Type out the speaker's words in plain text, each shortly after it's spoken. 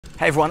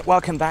Hey everyone,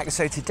 welcome back.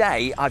 So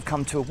today I've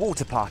come to a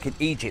water park in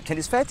Egypt, and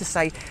it's fair to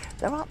say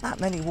there aren't that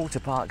many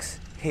water parks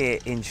here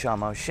in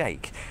Sharm el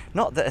Sheikh.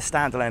 Not that are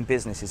standalone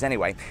businesses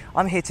anyway.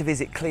 I'm here to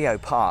visit Cleo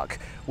Park,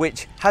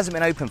 which hasn't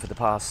been open for the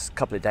past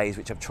couple of days,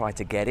 which I've tried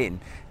to get in.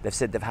 They've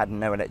said they've had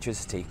no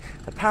electricity.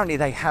 Apparently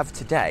they have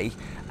today,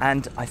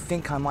 and I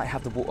think I might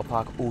have the water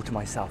park all to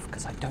myself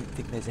because I don't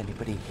think there's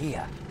anybody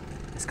here.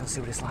 Let's go see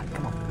what it's like,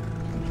 come on.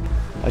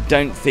 I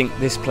don't think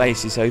this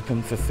place is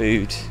open for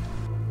food.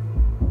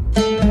 You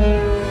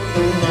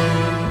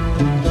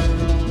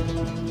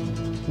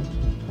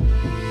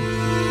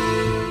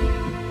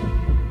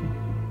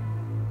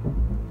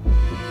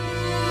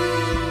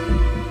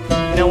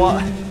know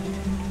what?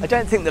 I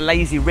don't think the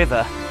lazy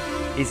river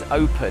is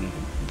open.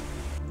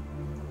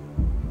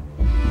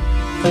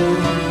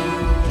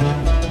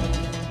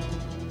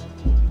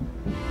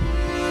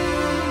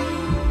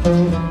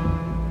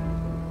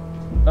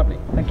 Lovely,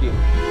 thank you.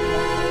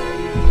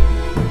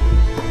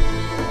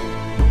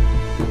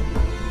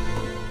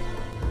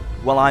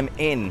 Well, I'm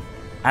in,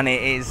 and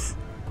it is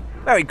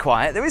very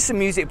quiet. There is some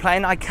music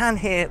playing. I can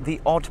hear the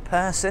odd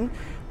person,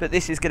 but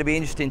this is going to be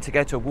interesting to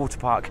go to a water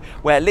park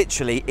where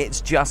literally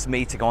it's just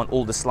me to go on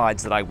all the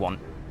slides that I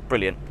want.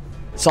 Brilliant.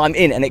 So I'm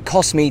in, and it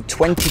cost me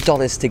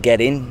 $20 to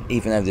get in,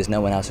 even though there's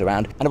no one else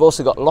around. And I've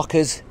also got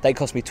lockers. They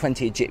cost me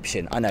 20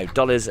 Egyptian. I know,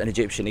 dollars and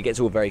Egyptian, it gets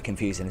all very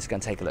confusing. Let's go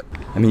and take a look.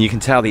 I mean, you can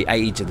tell the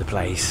age of the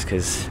place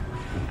because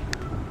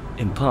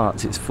in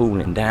parts it's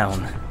falling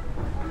down.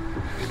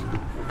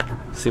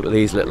 See what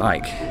these look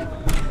like.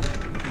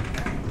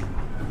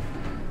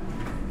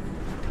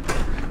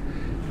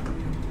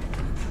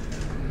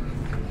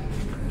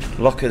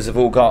 Lockers have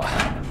all got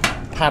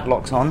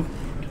padlocks on.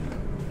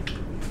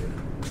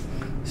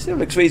 Still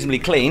looks reasonably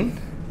clean.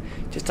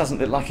 Just doesn't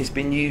look like it's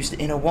been used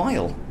in a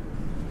while.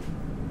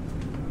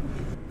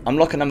 I'm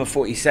locker number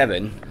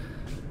 47.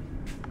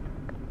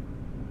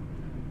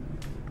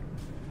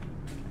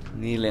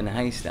 Needle in a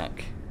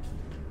haystack.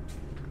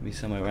 Maybe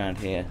somewhere around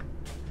here.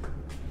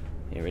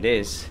 Here it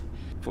is,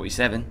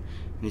 47,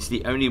 and it's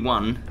the only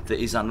one that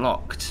is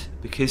unlocked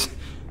because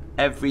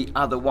every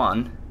other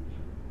one,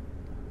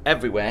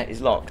 everywhere,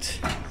 is locked.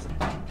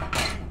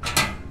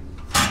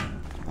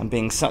 I'm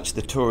being such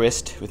the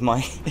tourist with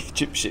my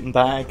Egyptian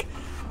bag.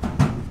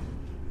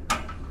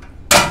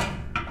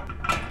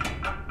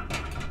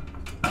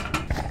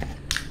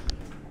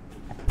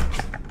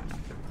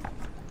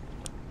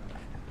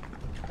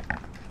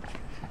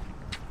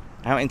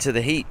 Out into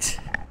the heat.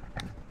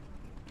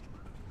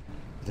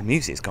 The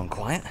music's gone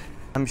quiet.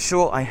 I'm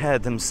sure I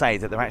heard them say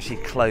that they're actually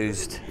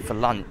closed for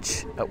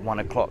lunch at 1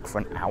 o'clock for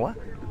an hour.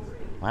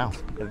 Wow,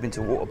 never been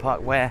to a water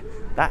park where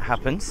that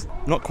happens.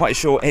 Not quite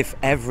sure if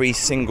every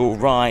single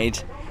ride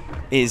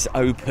is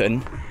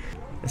open.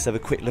 Let's have a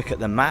quick look at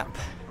the map.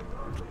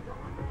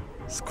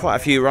 There's quite a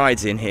few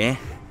rides in here.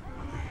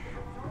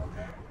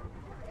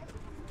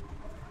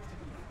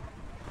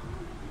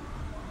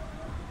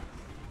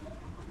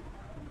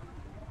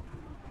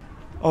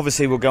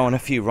 Obviously we'll go on a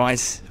few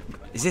rides.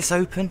 Is this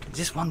open? Is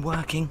this one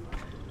working?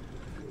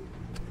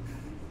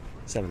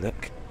 Let's have a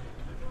look.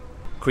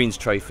 Queen's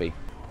Trophy.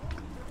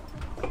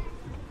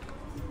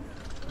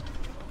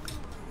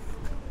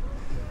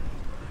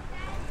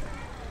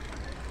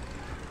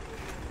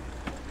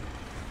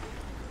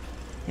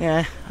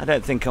 Yeah, I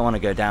don't think I want to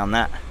go down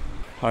that.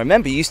 I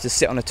remember you used to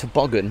sit on a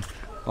toboggan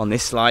on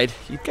this slide.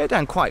 You'd go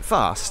down quite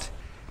fast.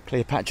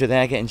 Cleopatra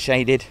there getting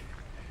shaded.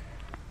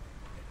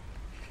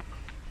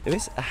 There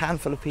is a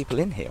handful of people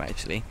in here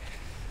actually.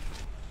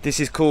 This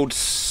is called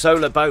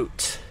Solar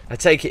Boat. I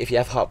take it if you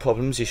have heart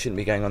problems, you shouldn't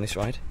be going on this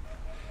ride.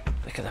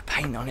 Look at the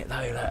paint on it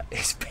though, look,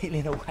 it's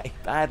peeling away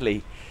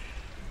badly.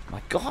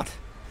 My God,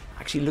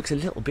 actually looks a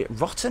little bit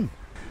rotten.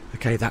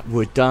 Okay, that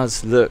wood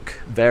does look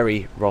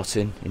very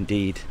rotten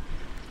indeed.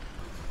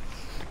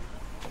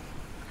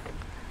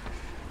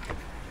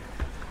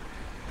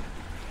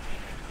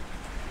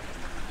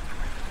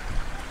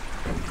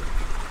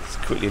 Let's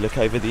quickly look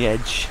over the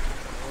edge.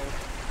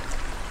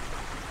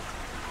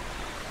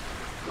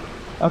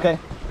 Okay.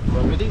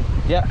 We're ready?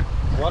 Yeah.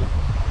 1,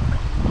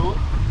 2,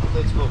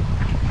 let's go.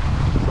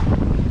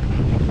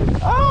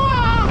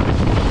 Ah!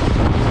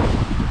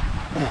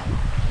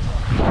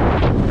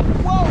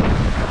 Whoa!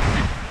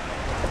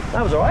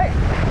 That was alright.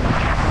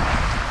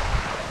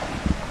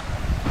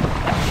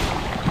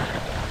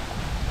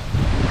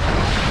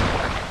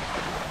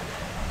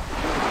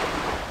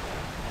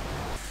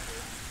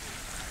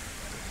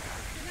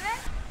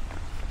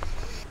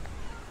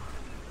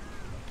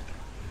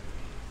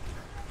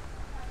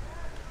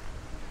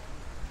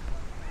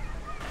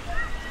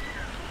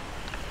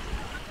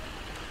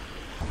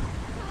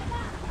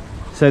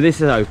 So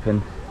this is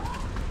open.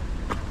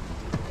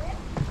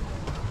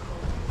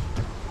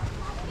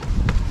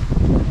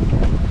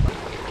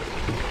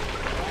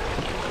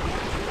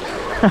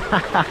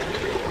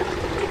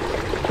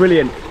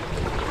 Brilliant.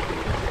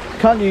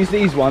 Can't use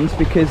these ones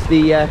because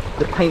the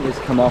paint has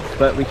come off,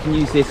 but we can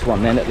use this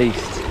one then at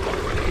least.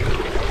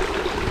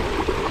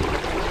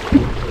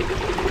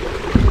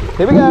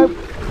 Here we go.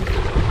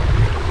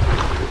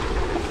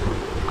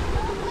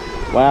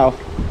 Wow,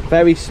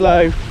 very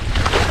slow.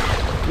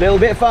 A little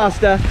bit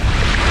faster.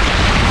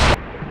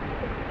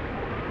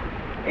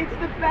 It's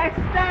the best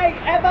day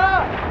ever!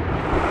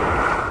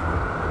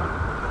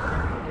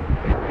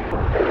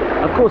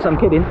 Of course I'm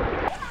kidding.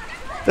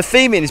 The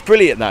theming is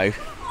brilliant though.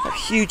 A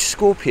huge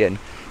scorpion.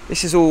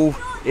 This is all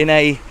in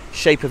a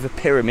shape of a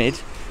pyramid.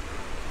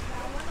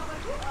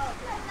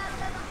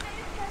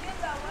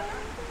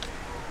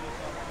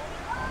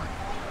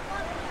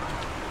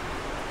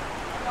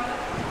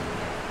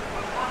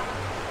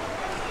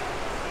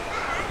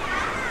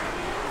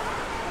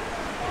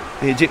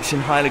 The Egyptian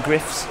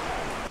hieroglyphs.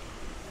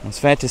 It's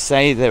fair to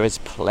say there is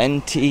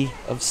plenty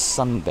of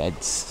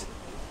sunbeds.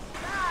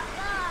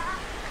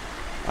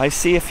 I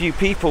see a few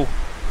people.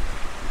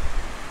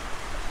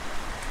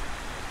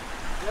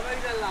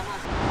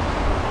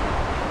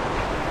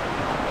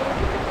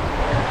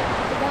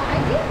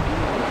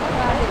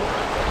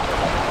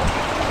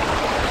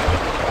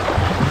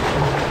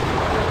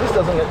 This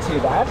doesn't look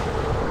too bad.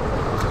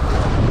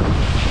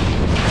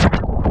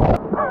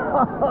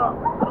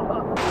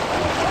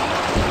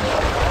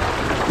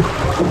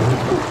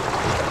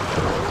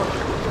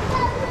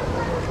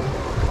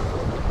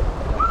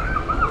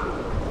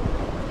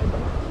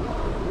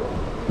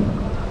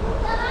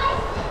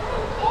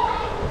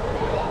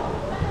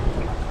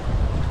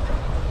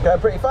 Going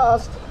pretty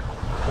fast.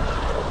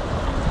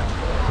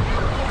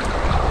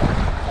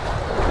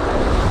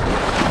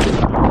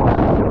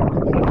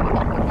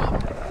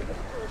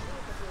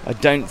 I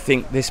don't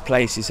think this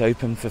place is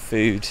open for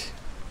food.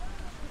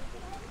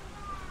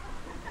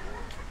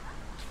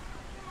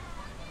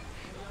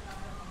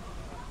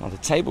 Well, the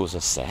tables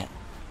are set,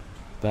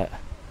 but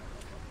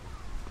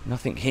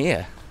nothing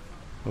here.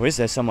 Or is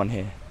there someone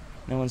here?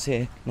 No one's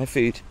here, no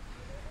food.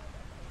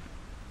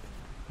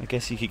 I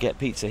guess you could get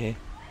pizza here.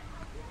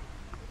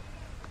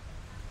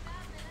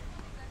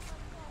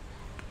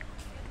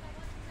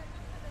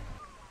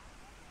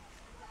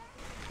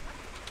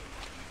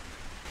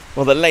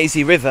 Well, the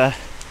lazy river.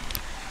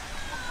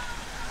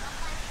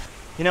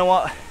 You know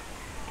what?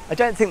 I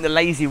don't think the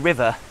lazy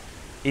river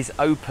is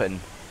open.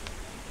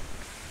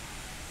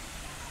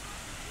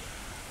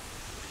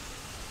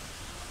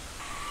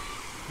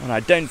 And I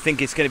don't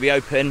think it's going to be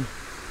open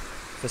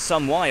for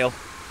some while.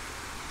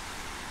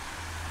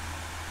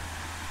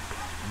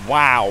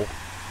 Wow.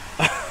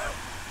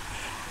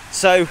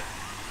 So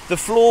the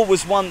floor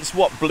was once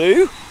what,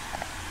 blue?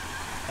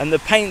 And the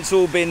paint's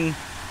all been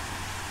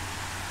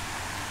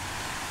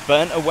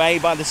burnt away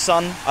by the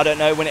sun. I don't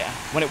know when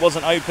it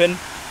wasn't open,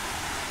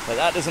 but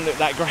that doesn't look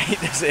that great,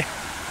 does it?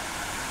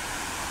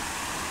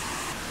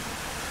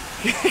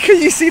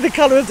 Can you see the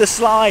colour of the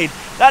slide?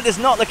 That does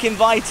not look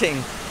inviting.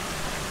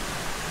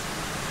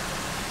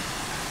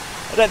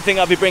 I don't think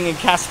I'll be bringing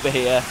Casper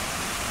here.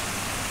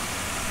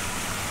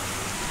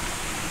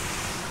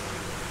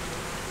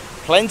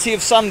 Plenty of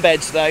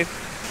sunbeds though.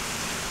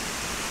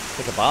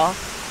 Like a bar,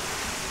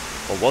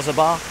 or was a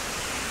bar.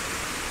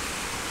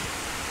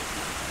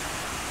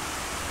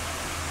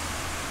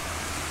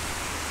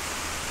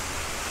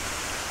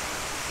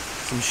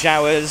 Some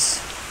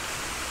showers.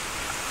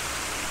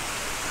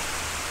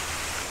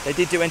 They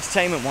did do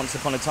entertainment once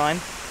upon a time.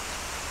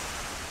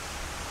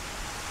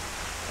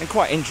 And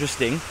quite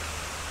interesting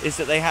is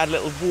that they had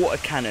little water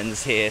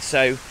cannons here,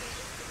 so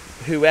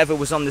whoever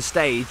was on the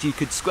stage, you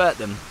could squirt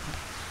them.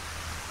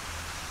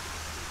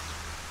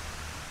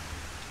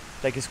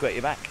 They could squirt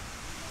you back.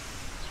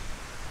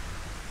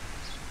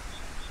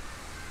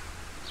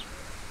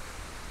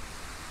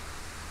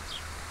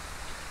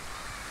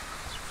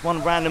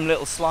 One random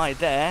little slide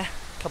there.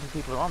 A couple of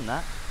people are on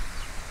that.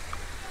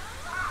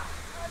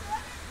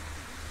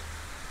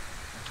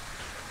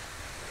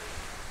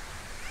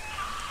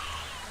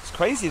 It's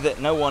crazy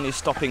that no one is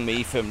stopping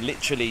me from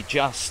literally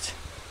just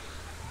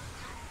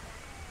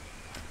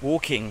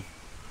walking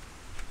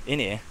in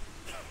here.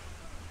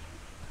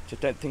 Which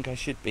I don't think I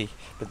should be.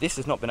 But this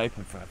has not been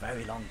open for a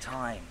very long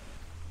time.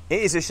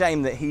 It is a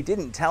shame that he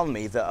didn't tell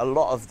me that a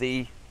lot of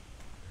the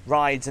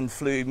rides and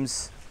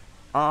flumes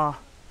are,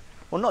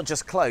 well, not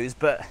just closed,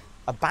 but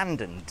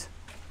abandoned.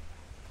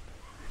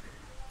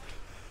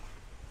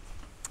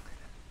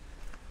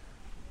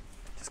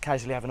 Just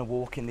casually having a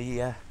walk in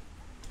the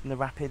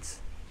rapids.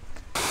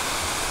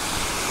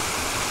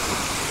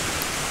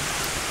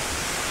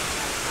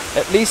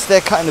 At least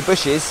they're cutting the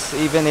bushes,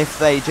 even if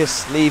they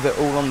just leave it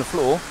all on the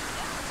floor.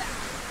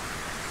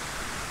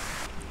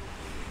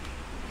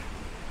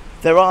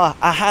 There are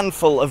a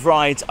handful of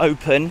rides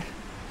open.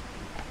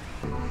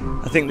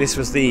 I think this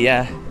was the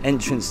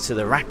entrance to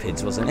the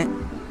rapids, wasn't it?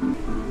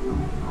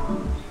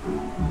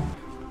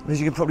 As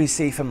you can probably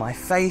see from my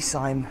face,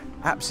 I'm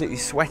absolutely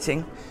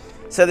sweating.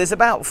 So there's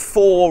about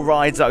 4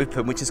 rides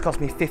open, which has cost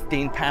me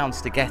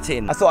 £15 to get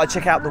in. I thought I'd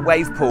check out the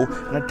wave pool,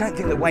 and I don't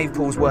think the wave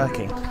pool's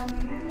working.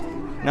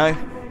 No,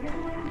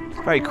 it's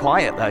very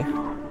quiet though.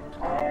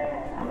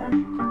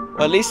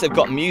 Well, at least they've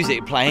got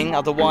music playing,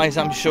 otherwise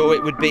I'm sure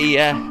it would be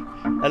a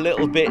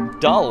little bit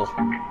dull.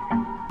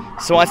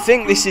 So I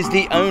think this is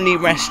the only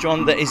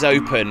restaurant that is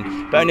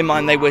open. Bearing in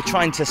mind they were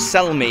trying to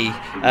sell me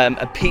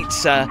a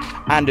pizza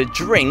and a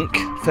drink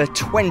for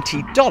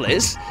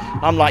 $20.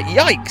 I'm like,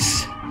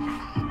 yikes!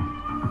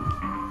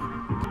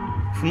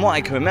 From what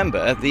I can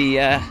remember,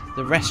 the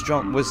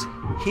restaurant was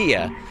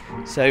here.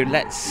 So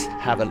let's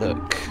have a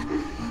look.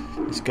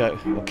 Let's go.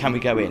 Or can we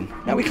go in?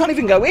 No, we can't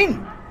even go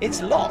in.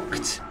 It's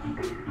locked.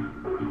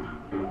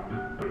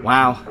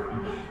 Wow.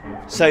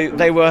 So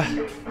they were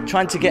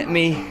trying to get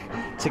me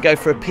to go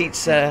for a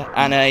pizza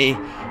and a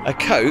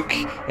Coke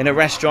in a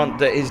restaurant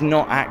that is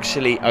not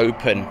actually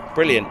open.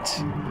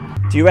 Brilliant.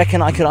 Do you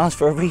reckon I could ask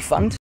for a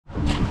refund?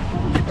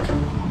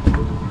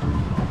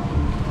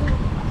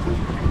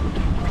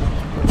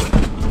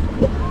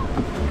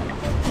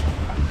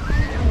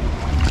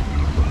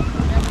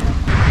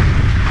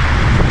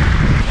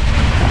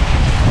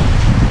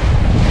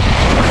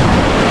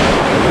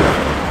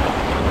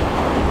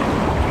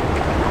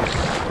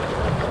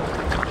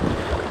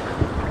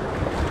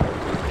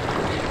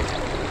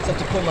 I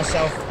have to pull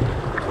myself.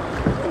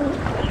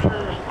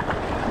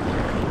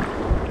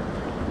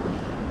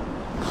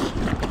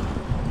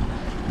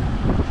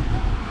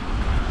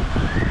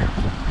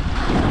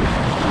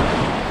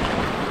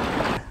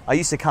 I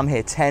used to come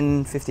here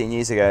 10, 15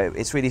 years ago.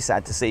 It's really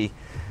sad to see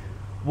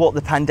what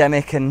the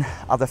pandemic and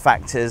other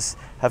factors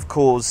have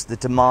caused the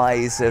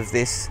demise of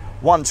this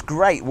once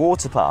great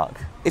water park.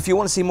 If you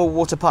want to see more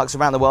water parks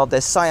around the world,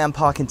 there's Siam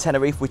Park in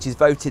Tenerife, which is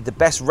voted the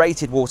best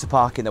rated water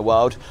park in the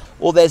world,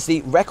 or there's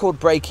the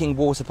record-breaking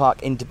water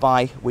park in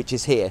Dubai, which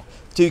is here.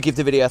 Do give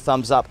the video a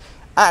thumbs up,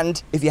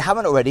 and if you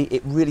haven't already,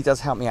 it really does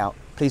help me out.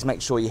 Please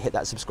make sure you hit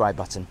that subscribe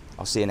button.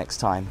 I'll see you next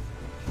time.